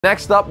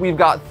Next up, we've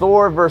got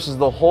Thor versus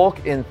the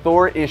Hulk in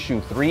Thor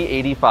issue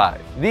 385.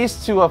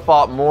 These two have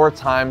fought more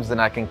times than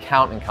I can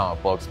count in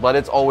comic books, but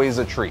it's always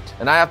a treat.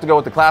 And I have to go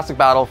with the classic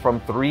battle from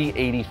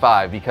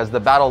 385 because the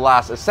battle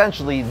lasts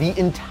essentially the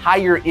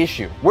entire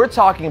issue. We're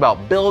talking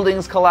about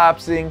buildings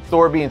collapsing,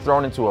 Thor being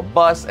thrown into a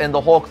bus, and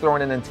the Hulk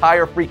throwing an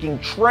entire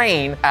freaking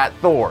train at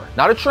Thor.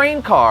 Not a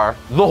train car,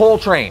 the whole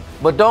train.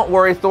 But don't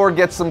worry, Thor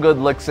gets some good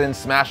licks in,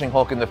 smashing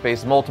Hulk in the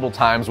face multiple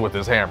times with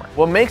his hammer.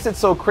 What makes it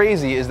so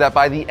crazy is that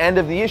by the end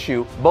of the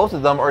issue, both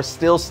of them are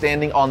still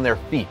standing on their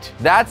feet.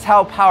 That's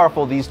how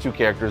powerful these two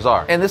characters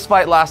are. And this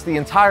fight lasts the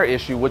entire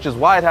issue, which is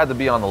why it had to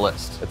be on the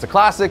list. It's a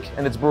classic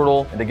and it's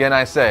brutal. And again,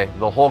 I say,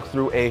 the Hulk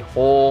threw a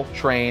whole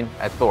train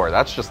at Thor.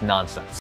 That's just nonsense.